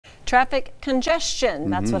traffic congestion.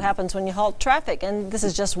 That's what happens when you halt traffic. And this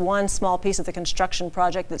is just one small piece of the construction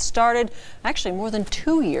project that started actually more than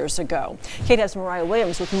 2 years ago. KTAB's Mariah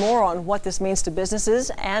Williams with more on what this means to businesses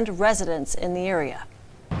and residents in the area.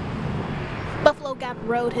 Buffalo Gap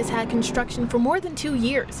Road has had construction for more than 2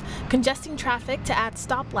 years, congesting traffic to add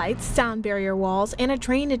stoplights, sound barrier walls, and a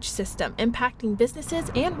drainage system impacting businesses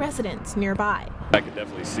and residents nearby. I could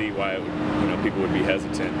definitely see why people would be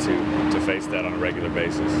hesitant to face that on a regular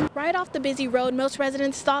basis. Right off the busy road, most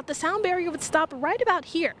residents thought the sound barrier would stop right about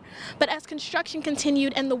here. But as construction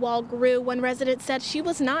continued and the wall grew, one resident said she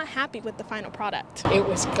was not happy with the final product. It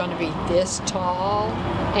was going to be this tall,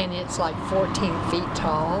 and it's like 14 feet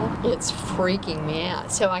tall. It's freaking me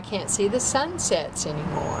out, so I can't see the sunsets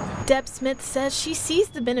anymore. Deb Smith says she sees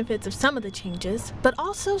the benefits of some of the changes, but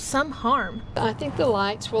also some harm. I think the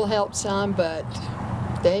lights will help some, but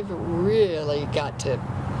they've really got to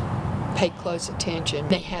pay close attention.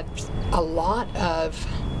 They had a lot of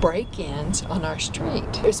break-ins on our street.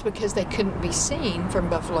 It's because they couldn't be seen from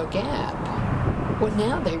Buffalo Gap. Well,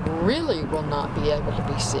 now they really will not be able to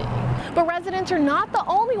be seen. But residents are not the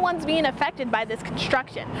only ones being affected by this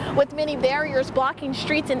construction. With many barriers blocking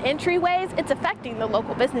streets and entryways, it's affecting the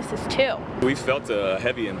local businesses too. We felt a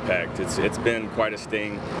heavy impact. It's been quite a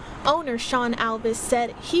sting. Owner Sean Alvis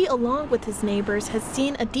said he, along with his neighbors, has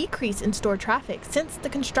seen a decrease in store traffic since the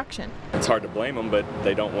construction. It's hard to blame them, but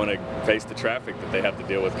they don't want to face the traffic that they have to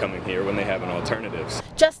deal with coming here when they have an alternatives.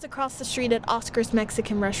 Just across the street at Oscar's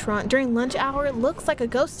Mexican restaurant during lunch hour, it looks like a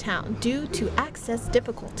ghost town due to access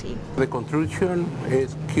difficulty. The construction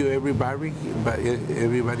is kill everybody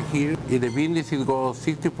here. In the business it goes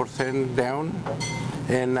 60% down,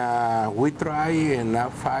 and we try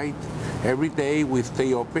and fight. Every day we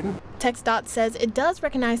stay open. TxDOT says it does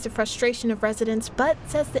recognize the frustration of residents, but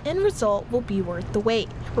says the end result will be worth the wait.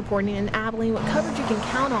 Reporting in Abilene, what coverage you can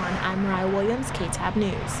count on, I'm Mariah Williams, KTAB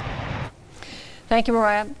News. Thank you,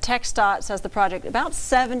 Mariah. TxDOT says the project about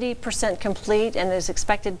 70% complete and is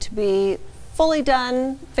expected to be fully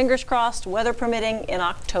done, fingers crossed, weather permitting, in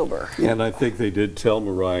October. And I think they did tell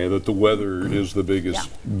Mariah that the weather is the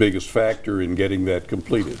biggest factor in getting that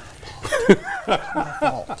completed.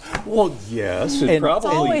 Well, yes, it probably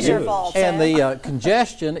it's always is. Your fault. And the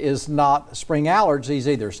congestion is not spring allergies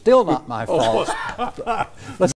either. Still not my fault.